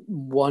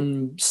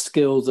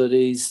skill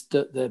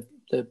that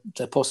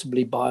they're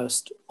possibly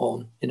biased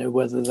on.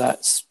 Whether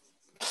that's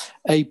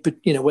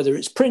whether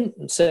it's print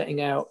and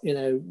setting out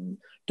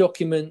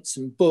documents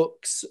and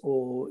books,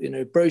 or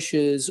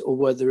brochures, or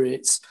whether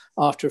it's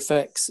After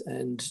Effects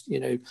and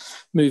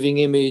moving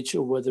image,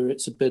 or whether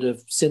it's a bit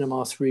of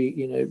Cinema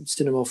 3,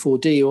 Cinema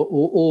 4D,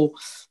 or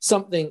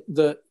something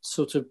that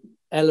sort of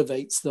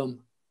elevates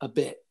them a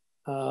bit.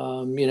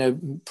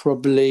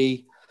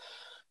 Probably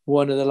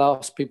one of the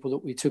last people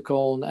that we took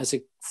on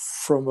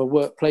from a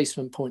work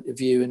placement point of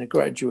view in a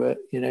graduate,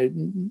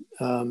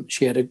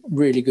 she had a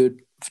really good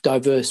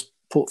diverse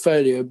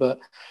portfolio, but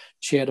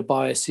she had a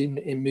bias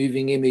in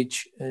moving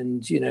image,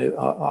 and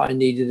I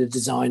needed a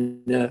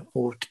designer,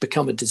 or to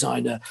become a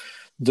designer,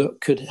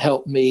 that could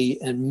help me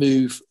and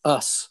move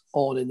us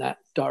on in that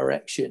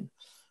direction,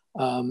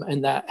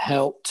 and that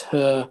helped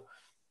her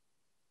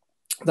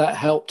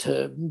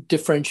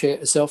differentiate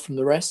herself from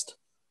the rest.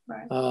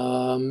 Right.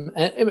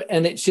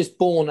 And it's just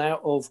born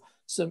out of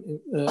something.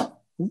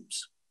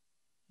 Oops,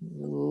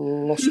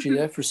 lost you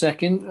there for a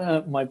second.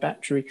 My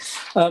battery.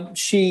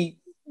 That's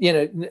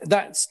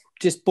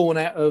just born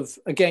out of,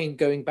 again,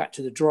 going back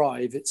to the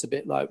drive. It's a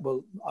bit like,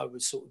 well, I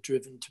was sort of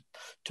driven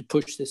to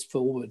push this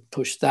forward,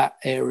 push that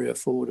area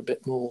forward a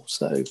bit more.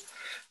 So,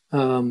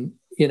 don't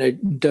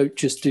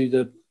just do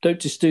the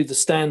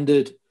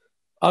standard.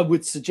 I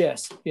would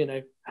suggest,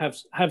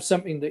 have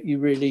something that you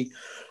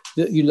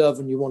love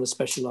and you want to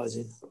specialize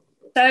in.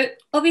 So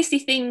obviously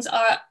things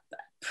are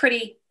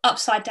pretty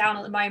upside down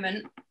at the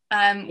moment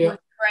with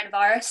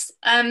coronavirus.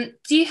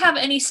 Do you have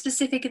any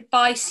specific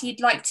advice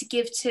you'd like to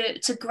give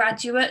to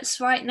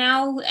graduates right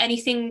now?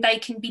 Anything they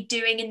can be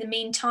doing in the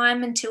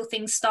meantime until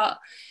things start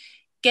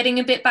getting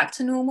a bit back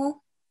to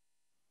normal?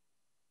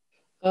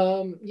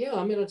 I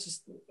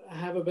just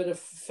have a bit of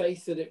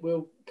faith that it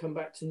will come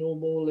back to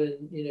normal.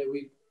 And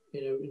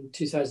in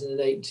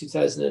 2008 and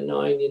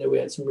 2009, we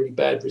had some really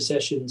bad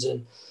recessions,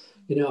 and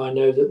I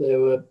know that there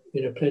were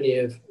plenty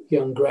of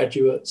young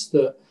graduates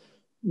that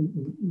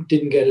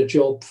didn't get a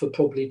job for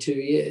probably 2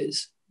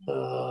 years.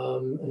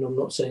 And I'm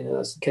not saying that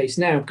that's the case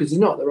now, because there's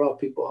not. There are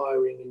people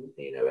hiring,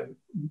 and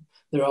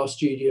there are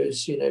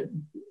studios that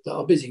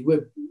are busy.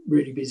 We're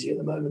really busy at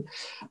the moment,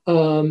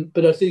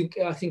 but I think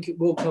it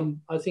will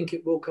come. I think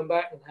it will come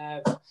back and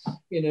have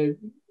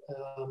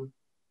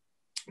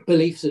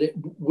belief that it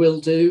will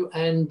do.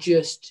 And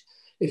just,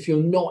 if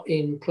you're not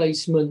in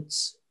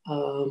placements,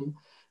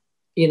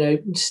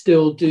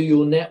 still do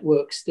your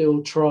network,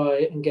 still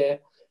try and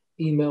get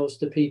emails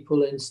to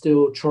people, and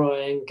still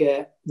try and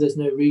get, there's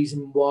no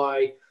reason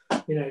why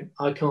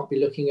I can't be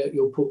looking at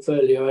your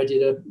portfolio. I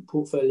did a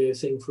portfolio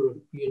thing for a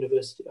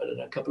university, I don't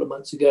know, a couple of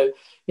months ago,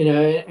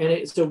 and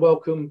it's a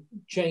welcome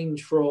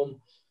change from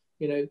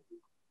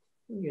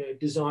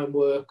design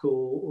work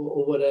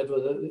or whatever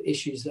the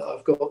issues that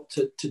I've got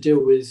to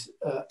deal with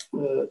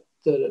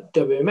the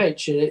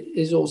WMH. And it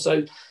is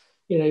also,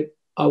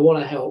 I want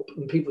to help,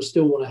 and people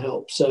still want to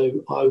help.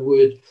 So I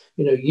would,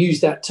 use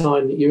that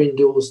time that you're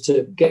indoors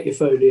to get your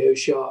folio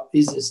sharp.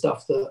 Is there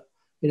stuff that,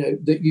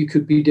 that you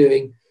could be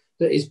doing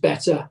that is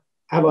better?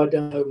 Have I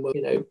done homework?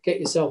 Get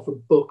yourself a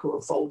book or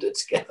a folder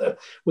together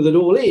with it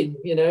all in,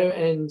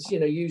 and,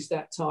 use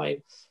that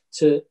time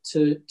to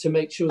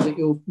make sure that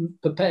you're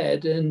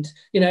prepared, and,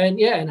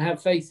 and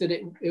have faith that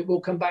it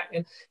will come back.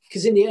 And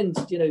because in the end,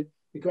 the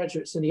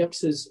graduates and the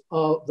youngsters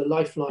are the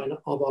lifeline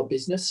of our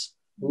business.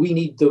 We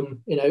need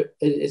them,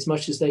 as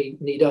much as they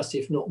need us,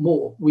 if not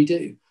more. We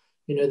do.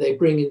 They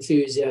bring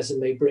enthusiasm.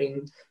 They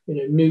bring,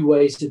 new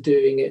ways of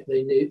doing it.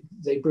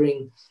 They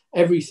bring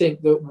everything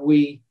that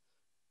we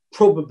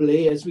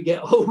probably, as we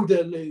get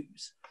older,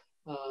 lose.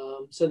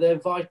 So they're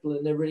vital,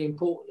 and they're really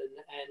important,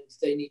 and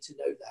they need to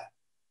know that.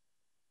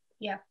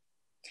 Yeah.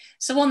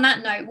 So on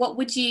that note,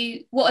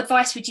 what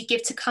advice would you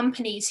give to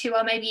companies who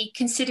are maybe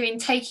considering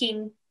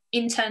taking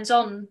interns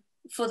on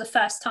for the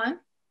first time?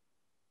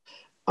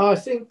 I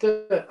think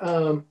that,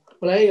 well,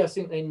 I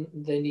think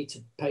they need to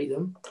pay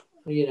them,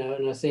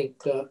 and I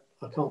think that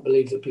I can't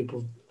believe that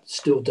people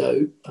still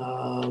don't.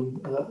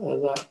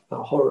 That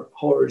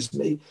horrors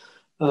me.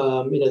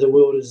 The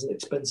world is an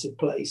expensive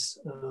place,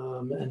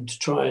 and to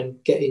try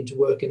and get into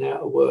work and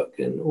out of work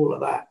and all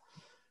of that,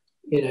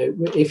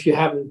 if you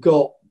haven't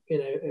got,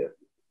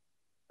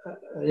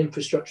 an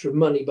infrastructure of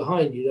money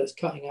behind you, that's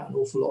cutting out an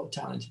awful lot of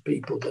talented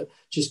people that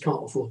just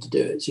can't afford to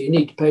do it. So you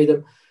need to pay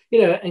them,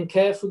 and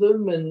care for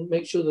them and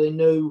make sure they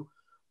know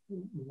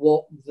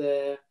what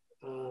their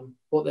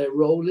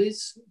role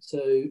is.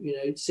 So,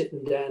 sit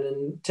them down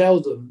and tell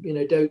them,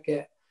 don't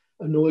get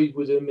annoyed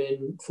with them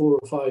in 4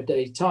 or 5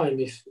 days' time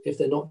if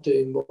they're not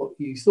doing what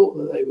you thought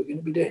that they were going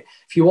to be doing.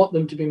 If you want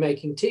them to be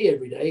making tea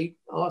every day,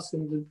 ask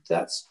them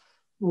that's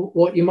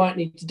what you might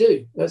need to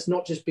do. That's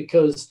not just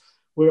because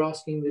we're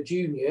asking the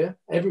junior.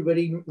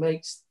 Everybody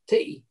makes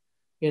tea,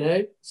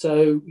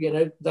 so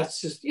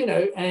that's just,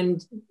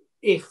 and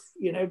if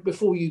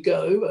before you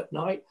go at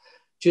night,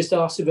 just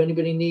ask if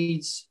anybody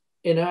needs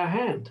a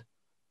hand.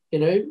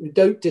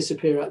 Don't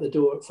disappear out the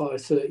door at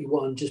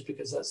 5:31 just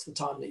because that's the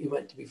time that you're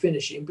meant to be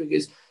finishing,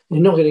 because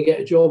you're not going to get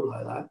a job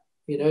like that.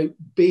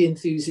 Be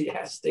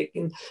enthusiastic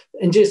and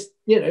just,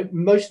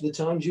 most of the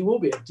times you will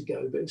be able to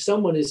go. But if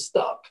someone is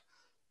stuck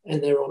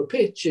and they're on a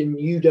pitch and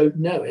you don't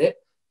know it,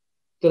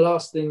 the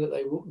last thing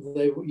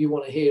that you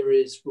want to hear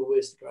is, well,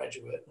 where's the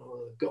graduate?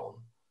 Oh, they're gone.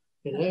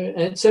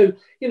 And so,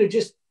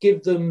 just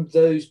give them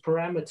those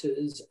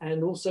parameters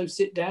and also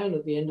sit down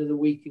at the end of the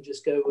week and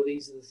just go, well,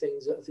 these are the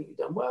things that I think you've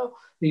done well.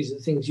 These are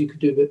the things you could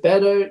do a bit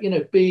better.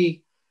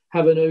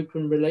 Have an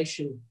open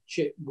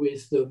relationship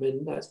with them.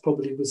 And that's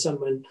probably with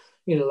someone,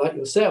 like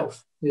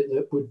yourself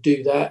that would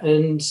do that.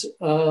 And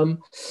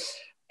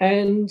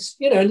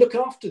look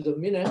after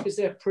them, because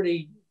they're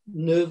pretty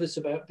nervous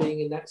about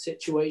being in that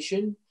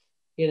situation.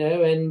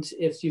 And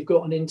if you've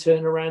got an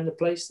intern around the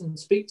place, then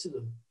speak to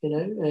them,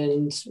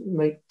 and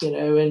make,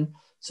 and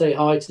say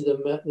hi to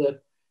them at the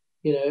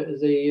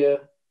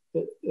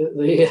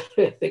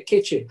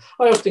kitchen.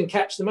 I often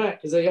catch them out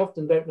because they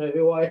often don't know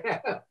who I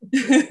am.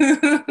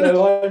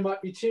 So I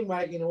might be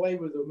chin-wagging away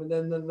with them, and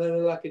then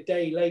like a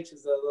day later,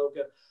 they'll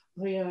go,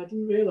 oh yeah, I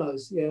didn't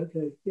realise. Yeah,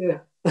 okay,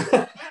 yeah.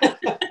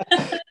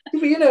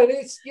 But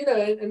it's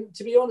and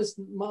to be honest,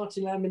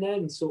 Martin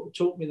Laminen sort of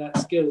taught me that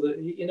skill that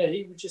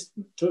he would just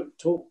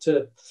talk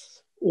to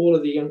all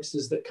of the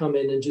youngsters that come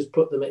in and just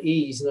put them at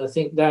ease. And I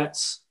think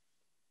that's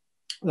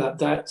I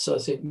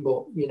think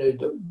what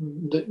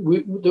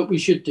that we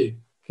should do.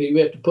 We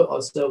have to put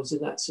ourselves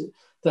in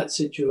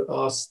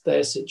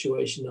their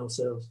situation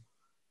ourselves.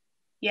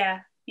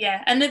 Yeah.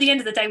 And at the end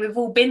of the day, we've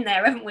all been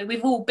there, haven't we?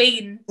 We've all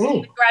been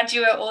the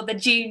graduate or the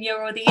junior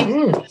or the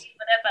intern,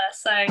 whatever.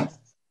 So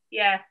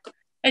yeah.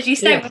 As you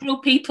say, we're all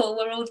people.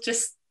 We're all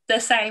just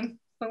the same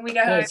when we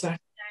go home.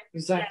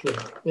 Exactly.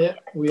 Yeah,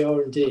 we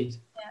are indeed.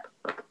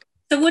 Yeah.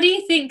 So what do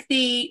you think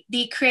the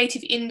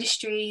creative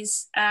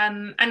industries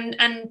and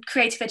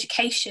creative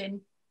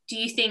education do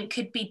you think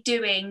could be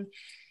doing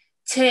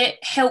to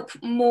help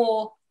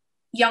more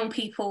young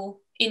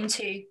people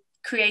into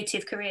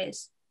creative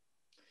careers?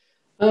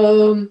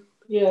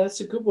 Yeah,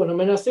 that's a good one. I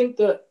mean, I think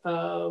that,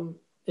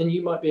 and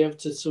you might be able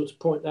to sort of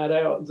point that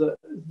out,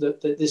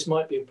 that this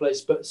might be in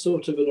place, but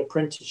sort of an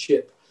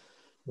apprenticeship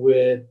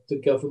where the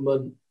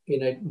government,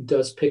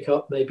 does pick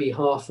up maybe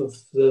half of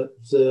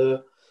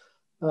the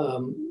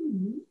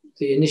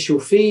initial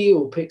fee,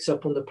 or picks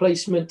up on the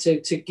placement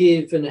to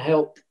give and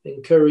help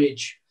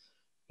encourage,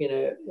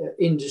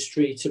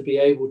 industry to be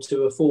able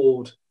to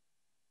afford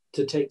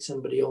to take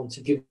somebody on,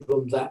 to give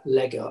them that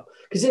leg up.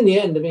 Because in the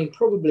end, I mean,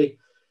 probably,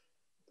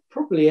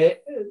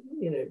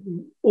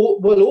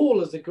 all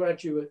of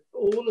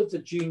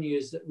the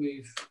juniors that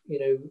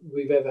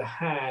we've ever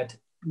had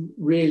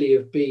really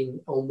have been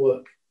on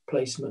work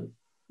placement,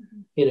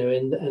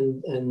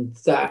 and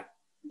that,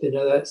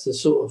 that's the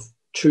sort of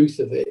truth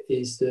of it,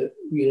 is that,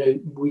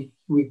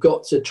 we've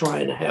got to try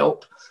and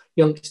help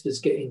youngsters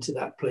get into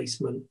that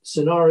placement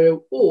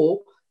scenario,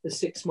 or a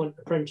 6-month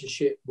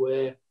apprenticeship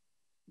where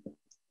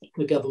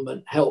the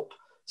government help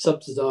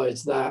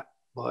subsidise that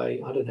by,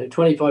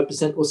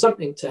 25% or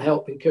something, to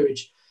help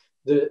encourage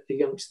the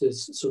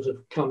youngsters sort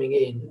of coming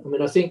in. I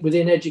mean, I think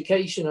within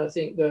education, I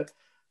think that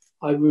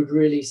I would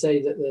really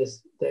say that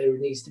there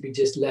needs to be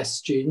just less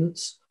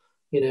students,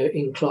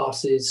 in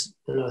classes.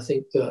 And I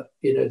think that,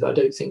 I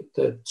don't think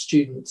that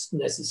students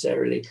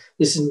necessarily,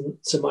 this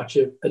isn't so much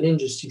an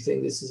industry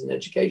thing, this is an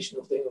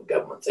educational thing or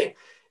government thing,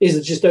 is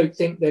I just don't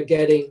think they're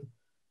getting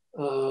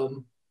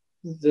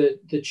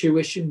the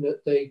tuition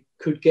that they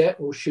could get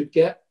or should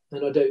get.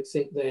 And I don't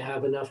think they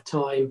have enough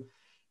time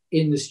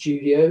in the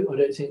studio. I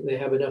don't think they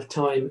have enough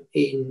time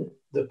in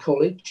the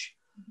college.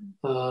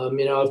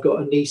 I've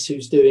got a niece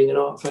who's doing an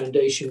art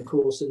foundation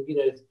course, and,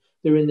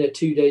 they're in there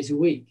 2 days a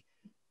week.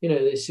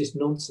 It's just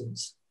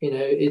nonsense.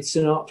 It's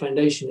an art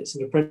foundation. It's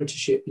an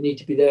apprenticeship. You need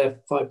to be there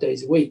 5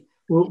 days a week.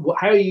 Well,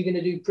 how are you going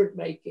to do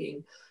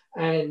printmaking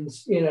and,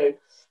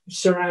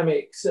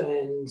 ceramics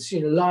and,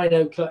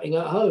 lino cutting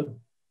at home?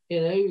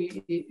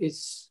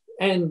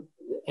 And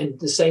and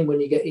the same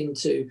when you get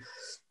into,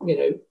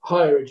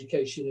 higher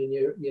education and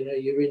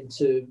you're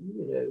into,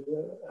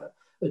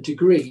 a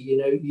degree,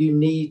 you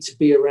need to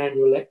be around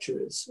your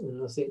lecturers.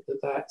 And I think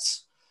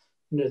that's,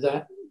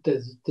 that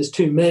there's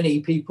too many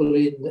people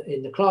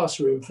in the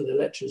classroom for the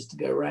lecturers to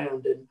go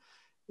around. And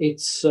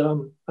it's,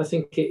 I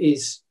think it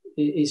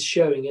is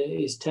showing, it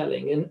is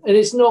telling. And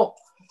it's not,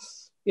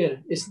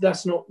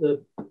 that's not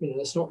the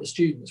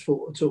students'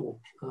 fault at all.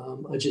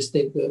 I just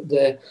think that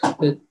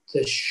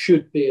there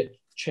should be a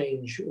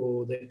change,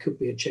 or there could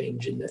be a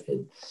change in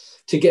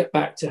to get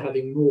back to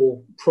having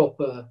more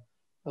proper,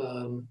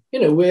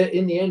 where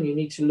in the end you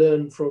need to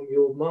learn from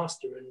your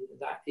master, and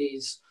that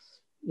is,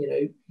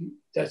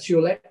 that's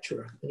your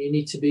lecturer, and you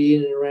need to be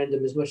in and around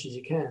them as much as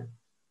you can.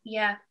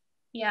 Yeah,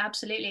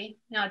 absolutely.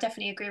 No, I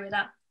definitely agree with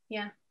that.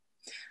 Yeah.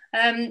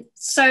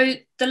 So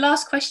the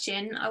last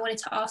question I wanted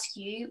to ask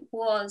you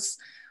was,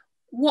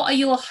 what are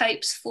your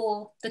hopes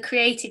for the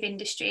creative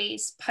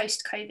industries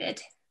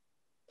post-COVID?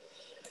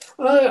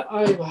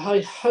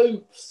 I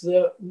hope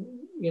that,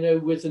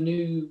 with the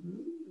new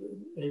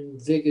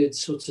invigorated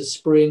sort of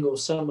spring or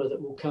summer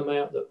that will come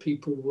out, that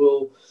people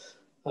will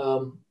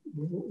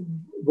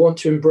want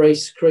to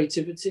embrace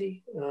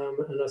creativity.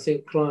 And I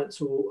think clients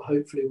will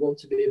hopefully want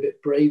to be a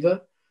bit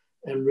braver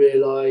and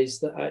realise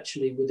that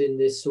actually within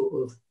this sort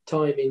of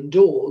time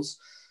indoors,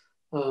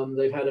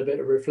 they've had a bit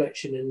of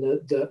reflection in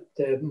that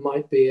there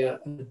might be a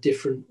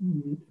different,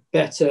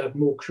 better,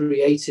 more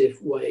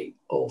creative way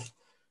of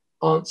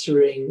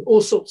answering all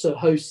sorts of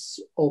hosts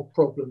of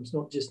problems,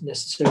 not just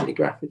necessarily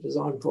graphic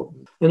design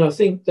problems. And I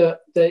think that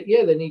they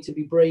need to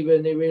be braver,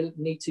 and they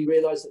need to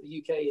realise that the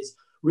UK is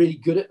really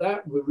good at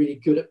that. We're really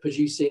good at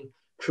producing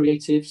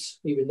creatives,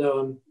 even though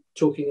I'm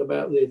talking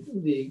about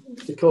the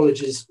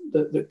colleges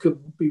that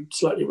could be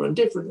slightly run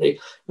differently.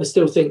 I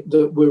still think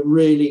that we're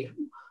really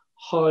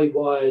high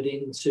wired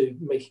into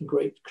making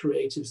great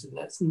creatives, and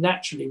that's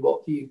naturally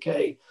what the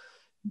UK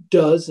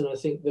does. And I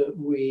think that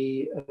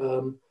we,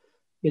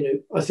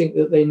 I think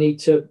that they need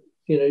to,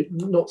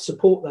 not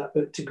support that,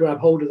 but to grab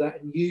hold of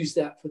that and use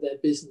that for their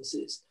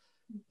businesses,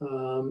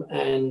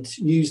 and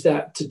use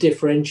that to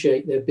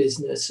differentiate their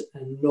business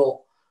and not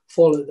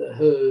follow the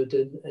herd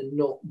and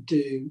not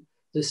do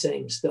the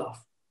same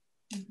stuff.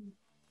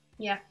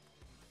 Yeah.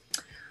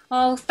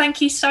 Oh,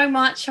 thank you so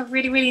much. I've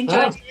really, really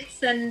enjoyed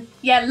this, and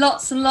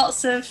lots and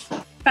lots of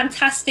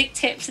fantastic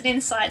tips and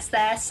insights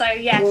there. So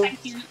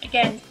thank you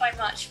again so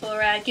much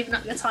for giving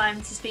up your time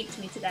to speak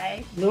to me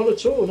today. Not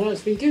at all. No,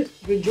 it's been good.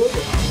 I've enjoyed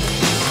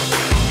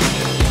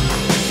it.